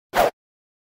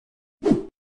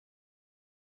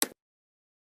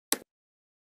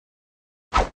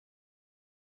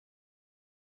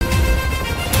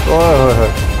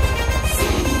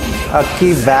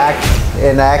Akki back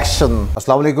in action.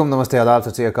 अस्सलाम वालेकुम, नमस्ते, आदाब,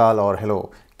 सत श्री अकाल और हेलो।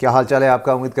 क्या हाल चाल है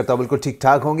आपका? उम्मीद करता हूँ बिल्कुल ठीक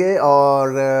ठाक होंगे।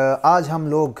 और आज हम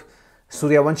लोग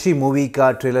सूर्यवंशी मूवी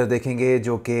का ट्रेलर देखेंगे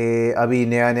जो कि अभी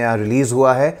नया रिलीज़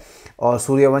हुआ है। और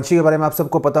सूर्यवंशी के बारे में आप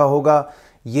सबको पता होगा,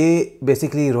 ये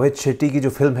बेसिकली रोहित शेट्टी की जो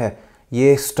फिल्म है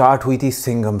ये स्टार्ट हुई थी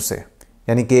सिंघम से,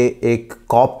 यानी कि एक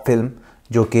कॉप फिल्म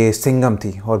जो कि सिंघम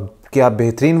थी। और क्या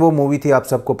बेहतरीन वो मूवी थी, आप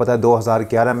सबको पता है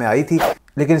 2011 में आई थी।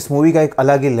 लेकिन इस मूवी का एक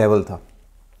अलग ही लेवल था।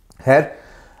 खैर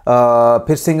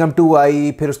फिर सिंघम 2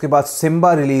 आई, फिर उसके बाद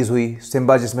सिम्बा रिलीज़ हुई,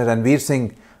 सिम्बा जिसमें रणवीर सिंह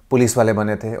पुलिस वाले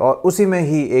बने थे। और उसी में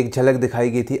ही एक झलक दिखाई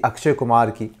गई थी अक्षय कुमार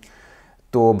की।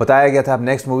 तो बताया गया था अब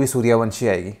नेक्स्ट मूवी सूर्यवंशी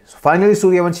आएगी। फाइनली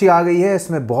सूर्यवंशी आ गई है।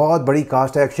 इसमें बहुत बड़ी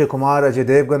कास्ट है, अक्षय कुमार, अजय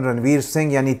देवगन, रणवीर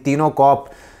सिंह, यानी तीनों corp,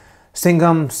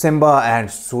 Singham, Simba and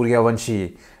Suryavanshi.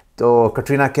 तो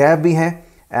कटरीना कैफ भी हैं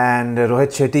एंड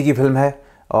रोहित शेट्टी की फिल्म है।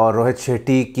 और रोहित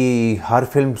शेट्टी की हर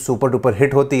फिल्म सुपर डुपर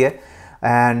हिट होती है।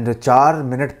 एंड 4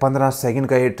 मिनट 15 सेकंड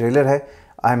का ये ट्रेलर है।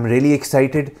 आई एम रियली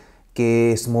एक्साइटेड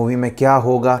कि इस मूवी में क्या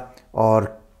होगा, और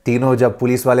तीनों जब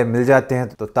पुलिस वाले मिल जाते हैं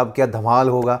तो तब क्या धमाल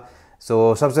होगा।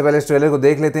 सो सबसे पहले इस ट्रेलर को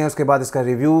देख लेते हैं, उसके बाद इसका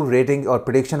रिव्यू, रेटिंग और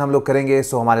प्रेडिक्शन हम लोग करेंगे।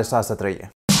 सो हमारे साथ साथ रहिए।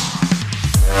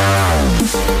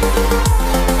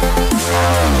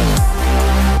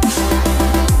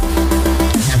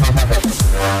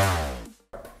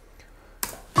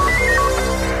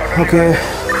 ओके।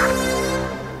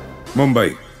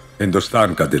 मुंबई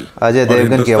हिंदुस्तान का दिल, अजय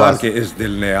देवगन की आवाज। के इस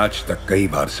दिल ने आज तक कई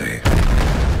बार सहे।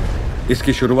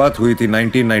 इसकी शुरुआत हुई थी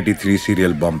 1993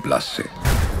 सीरियल बॉम्ब ब्लास्ट से,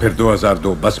 फिर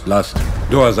 2002 बस ब्लास्ट,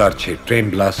 2006 ट्रेन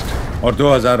ब्लास्ट और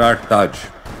 2008 ताज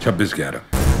 26/11।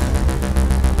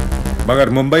 मगर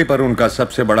मुंबई पर उनका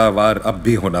सबसे बड़ा वार अब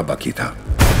भी होना बाकी था,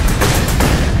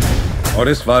 और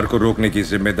इस वार को रोकने की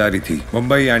जिम्मेदारी थी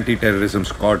मुंबई एंटी टेररिज्म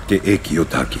स्क्वाड के एक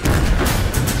योद्धा की।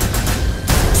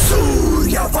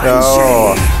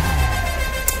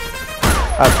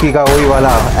 अक्की का वही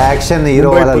वाला एक्शन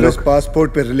हीरो वाला पुलिस लुक।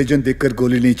 पासपोर्ट पे रिलीजन देखकर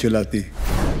गोली नहीं चलाती,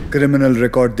 क्रिमिनल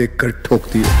रिकॉर्ड देखकर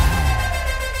ठोकती है।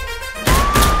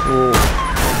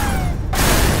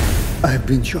 I have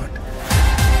been shot.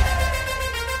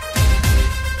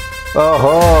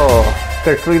 ओहो,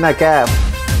 कटरीना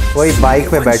कैफ वही बाइक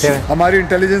पे बैठे हैं। हमारी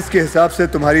इंटेलिजेंस के हिसाब से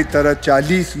तुम्हारी तरह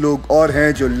 40 लोग और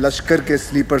हैं जो लश्कर के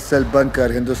स्लीपर सेल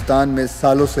बनकर हिंदुस्तान में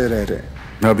सालों से रह रहे हैं।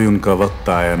 अभी उनका वक्त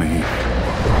आया नहीं।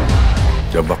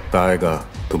 जब वक्त आएगा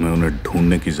तुम्हें उन्हें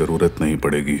ढूंढने की जरूरत नहीं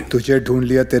पड़ेगी। तुझे ढूंढ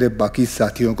लिया, तेरे बाकी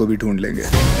साथियों को भी ढूंढ लेंगे।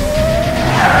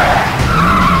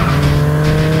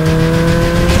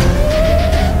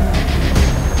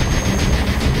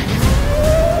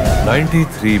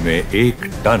 '93 में 1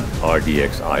 टन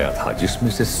RDX आया था,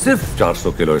 जिसमें से सिर्फ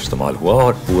 400 किलो इस्तेमाल हुआ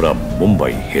और पूरा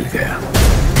मुंबई हिल गया।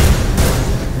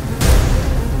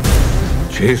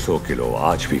 600 किलो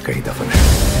आज भी कहीं दफन है।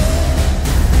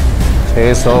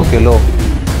 600 किलो।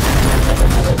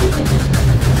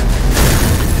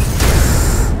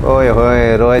 ओए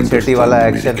होए, रोहित शेट्टी वाला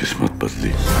एक्शन। किस्मत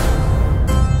बदली,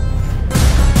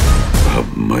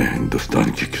 अब मैं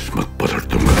हिंदुस्तान की किस्मत पलट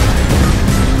दूंगा।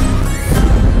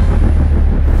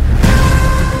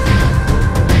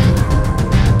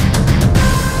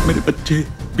 मेरे बच्चे,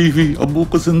 बीवी, अब्बू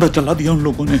को जिंदा जला दिया उन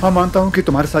लोगों ने। हाँ, मानता हूँ कि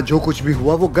तुम्हारे साथ जो कुछ भी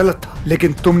हुआ वो गलत था,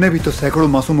 लेकिन तुमने भी तो सैकड़ों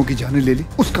मासूमों की जानें ले ली।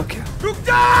 उसका क्या? रुक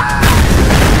जा!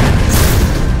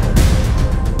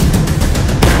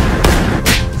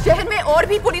 शहर में और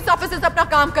भी पुलिस ऑफिसर्स अपना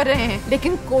काम कर रहे हैं,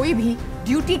 लेकिन कोई भी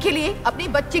ड्यूटी के लिए अपनी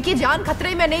बच्चे की जान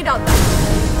खतरे में नहीं डालता।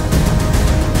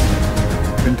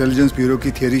 इंटेलिजेंस ब्यूरो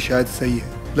की थियरी शायद सही है।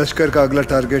 लश्कर का अगला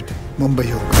टारगेट मुंबई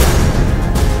होगा।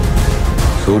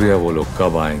 सूर्या वो लोग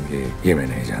कब आएंगे ये मैं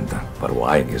नहीं जानता, पर वो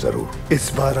आएंगे जरूर।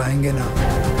 इस बार आएंगे ना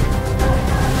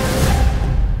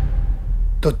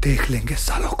तो देख लेंगे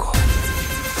सालों को।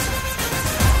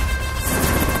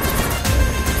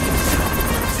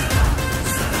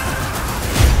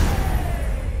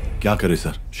 क्या करे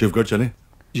सर, शिवगढ़ चले?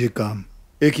 ये काम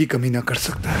एक ही कमीना कर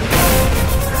सकता है।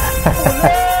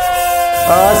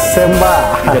 सिम्बा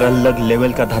इधर अलग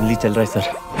लेवल का धांधली चल रहा है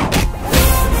सर।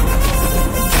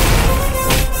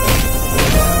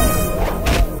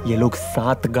 ये लोग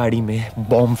 7 गाड़ी में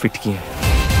बॉम्ब फिट किए हैं।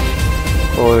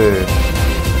 ओए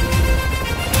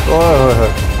ओए,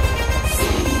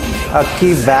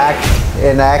 अक्की बैक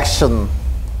इन एक्शन।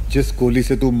 जिस गोली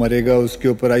से तू मरेगा उसके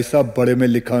ऊपर ऐसा बड़े में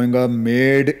लिखा होगा,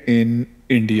 made in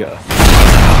India.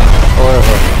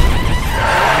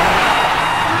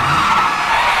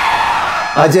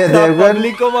 Ajay Devgan.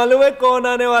 Public को मालूम है कौन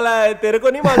आने वाला है, तेरे को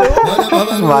नहीं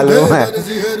मालूम? मालूम है।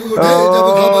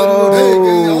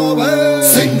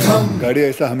 गाड़ी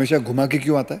ऐसा हमेशा घुमा के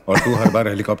क्यों आता है? और तू हर बार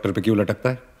हेलीकॉप्टर पे क्यों लटकता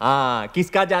है? हाँ,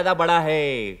 किसका ज्यादा बड़ा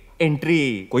है,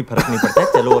 एंट्री कोई फर्क नहीं पड़ता है,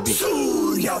 चलो अभी।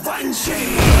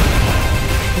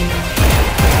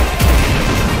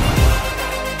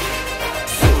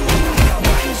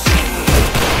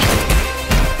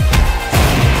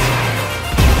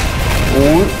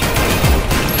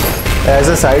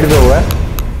 ऐसा साइड पे हुआ है।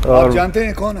 आप जानते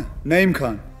हैं कौन है? नईम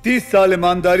खान। 30 साल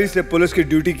ईमानदारी से पुलिस की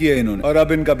ड्यूटी की है इन्होंने, और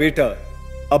अब इनका बेटा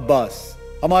अब्बास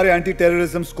हमारे एंटी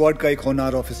टेररिज्म स्क्वाड का एक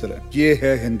होनहार ऑफिसर है। ये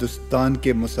है हिंदुस्तान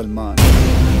के मुसलमान।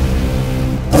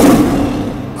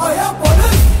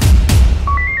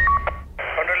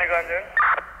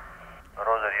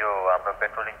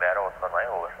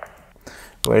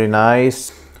 Very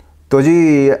nice. तो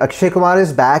जी Akshay Kumar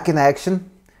is back in action,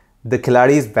 the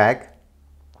खिलाड़ी is back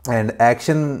and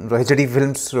action. Rohit Shetty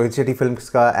films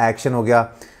का एक्शन हो गया।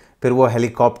 फिर वो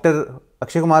हेलीकॉप्टर,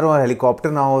 अक्षय कुमार और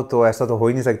हेलीकॉप्टर ना हो तो ऐसा तो हो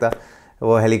ही नहीं सकता।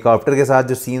 वो हेलीकॉप्टर के साथ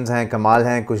जो सीन्स हैं कमाल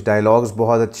हैं, कुछ डायलॉग्स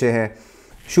बहुत अच्छे हैं।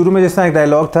 शुरू में जिस तरह एक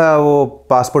डायलॉग था, वो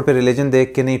पासपोर्ट पे रिलीजन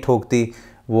देख के नहीं ठोकती,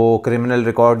 वो क्रिमिनल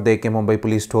रिकॉर्ड देख के मुंबई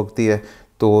पुलिस ठोकती है,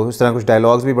 तो इस तरह कुछ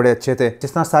डायलॉग्स भी बड़े अच्छे थे।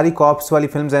 जिस तरह सारी कॉप्स वाली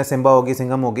फिल्म्स हैं, सिम्बा होगी,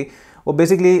 सिंघम होगी, वो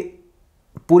बेसिकली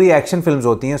पूरी एक्शन फिल्म्स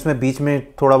होती हैं। उसमें बीच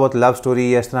में थोड़ा बहुत लव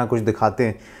स्टोरी या इस तरह कुछ दिखाते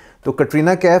हैं। तो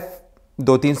कटरीना कैफ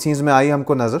 2-3 सीन्स में आई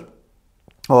हमको नज़र,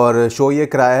 और शो ये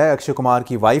कराया है, अक्षय कुमार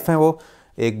की वाइफ हैं वो,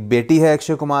 एक बेटी है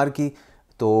अक्षय कुमार की,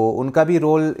 तो उनका भी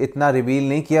रोल इतना रिवील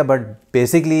नहीं किया, बट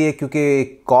बेसिकली ये क्योंकि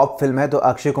कॉप फिल्म है तो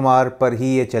अक्षय कुमार पर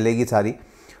ही ये चलेगी सारी।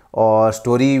 और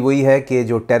स्टोरी वही है कि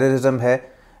जो टेररिज्म है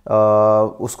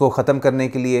उसको ख़त्म करने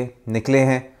के लिए निकले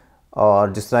हैं,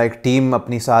 और जिस तरह एक टीम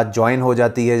अपनी साथ ज्वाइन हो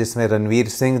जाती है जिसमें रणवीर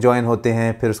सिंह ज्वाइन होते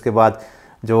हैं। फिर उसके बाद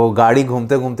जो गाड़ी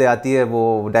घूमते घूमते आती है,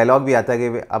 वो डायलॉग भी आता है कि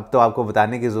अब तो आपको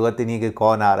बताने की ज़रूरत ही नहीं कि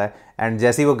कौन आ रहा है। एंड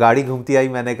जैसे ही वो गाड़ी घूमती आई,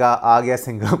 मैंने कहा आ गया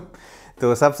सिंघम।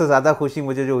 तो सबसे ज़्यादा खुशी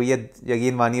मुझे जो हुई है,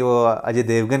 यकीन मानिए, वो अजय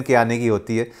देवगन के आने की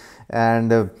होती है।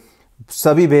 एंड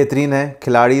सभी बेहतरीन हैं,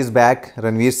 खिलाड़ी इज़ बैक,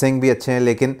 रणवीर सिंह भी अच्छे हैं,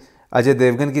 लेकिन अजय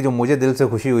देवगन की जो मुझे दिल से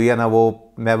खुशी हुई है ना,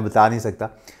 वो मैं बता नहीं सकता।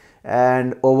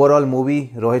 And overall movie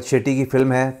Rohit Shetty की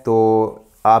फ़िल्म है, तो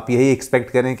आप यही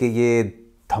एक्सपेक्ट करें कि ये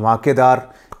धमाकेदार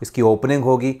इसकी ओपनिंग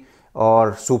होगी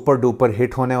और सुपर डुपर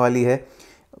हिट होने वाली है,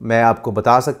 मैं आपको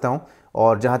बता सकता हूँ।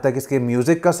 और जहाँ तक इसके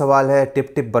म्यूज़िक का सवाल है,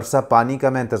 टिप टिप बरसा पानी का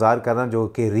मैं इंतज़ार कर रहा हूँ, जो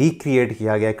कि रिक्रिएट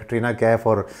किया गया है कटरीना कैफ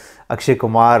और अक्षय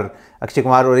कुमार। अक्षय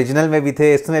कुमार ओरिजिनल में भी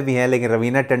थे, इसमें भी हैं, लेकिन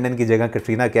रवीना टंडन की जगह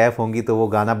कटरीना कैफ होंगी, तो वो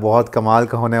गाना बहुत कमाल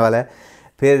का होने वाला है।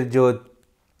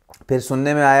 फिर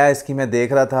सुनने में आया, इसकी मैं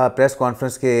देख रहा था प्रेस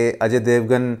कॉन्फ्रेंस के, अजय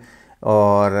देवगन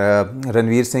और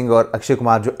रणवीर सिंह और अक्षय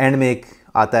कुमार जो एंड में एक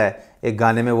आता है एक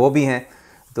गाने में, वो भी हैं।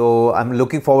 तो I am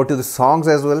looking forward to the songs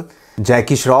as well.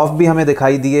 जैकी श्रॉफ भी हमें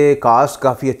दिखाई दिए, कास्ट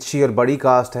काफ़ी अच्छी और बड़ी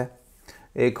कास्ट है।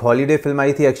 एक हॉलीडे फिल्म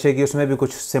आई थी अक्षय की, उसमें भी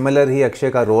कुछ सिमिलर ही अक्षय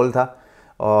का रोल था,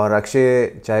 और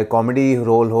अक्षय चाहे कॉमेडी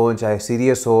रोल हो चाहे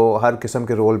सीरियस हो, हर किस्म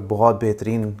के रोल बहुत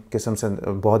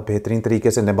बेहतरीन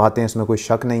तरीके से निभाते हैं, इसमें कोई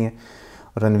शक नहीं है।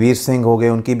 रणवीर सिंह हो गए,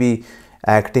 उनकी भी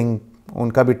एक्टिंग,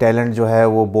 उनका भी टैलेंट जो है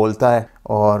वो बोलता है,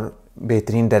 और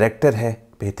बेहतरीन डायरेक्टर है,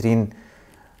 बेहतरीन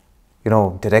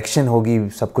डायरेक्शन होगी,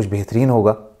 सब कुछ बेहतरीन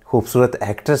होगा, खूबसूरत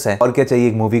एक्ट्रेस है, और क्या चाहिए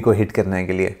एक मूवी को हिट करने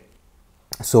के लिए।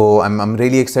 सो I am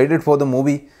really excited for the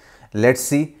movie. Let's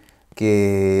see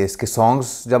कि इसके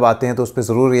सॉन्ग्स जब आते हैं तो उस पर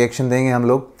ज़रूर रिएक्शन देंगे हम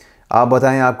लोग। आप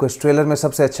बताएं आपको इस ट्रेलर में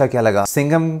सबसे अच्छा क्या लगा?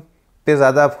 सिंघम पे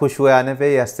ज़्यादा आप खुश हुए आने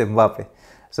पे या सिम्बा पे?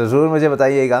 सो ज़रूर मुझे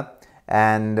बताइएगा।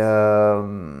 एंड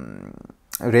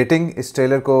रेटिंग इस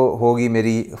ट्रेलर को होगी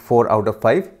मेरी 4 आउट ऑफ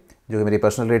 5, जो कि मेरी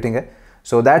पर्सनल रेटिंग है।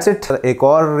 So that's it. एक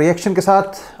और रिएक्शन के साथ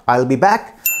आई विल बी बैक।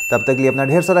 तब तक के लिए अपना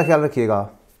ढेर सारा ख्याल रखिएगा।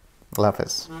 अल्लाह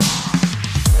हाफ़िज़।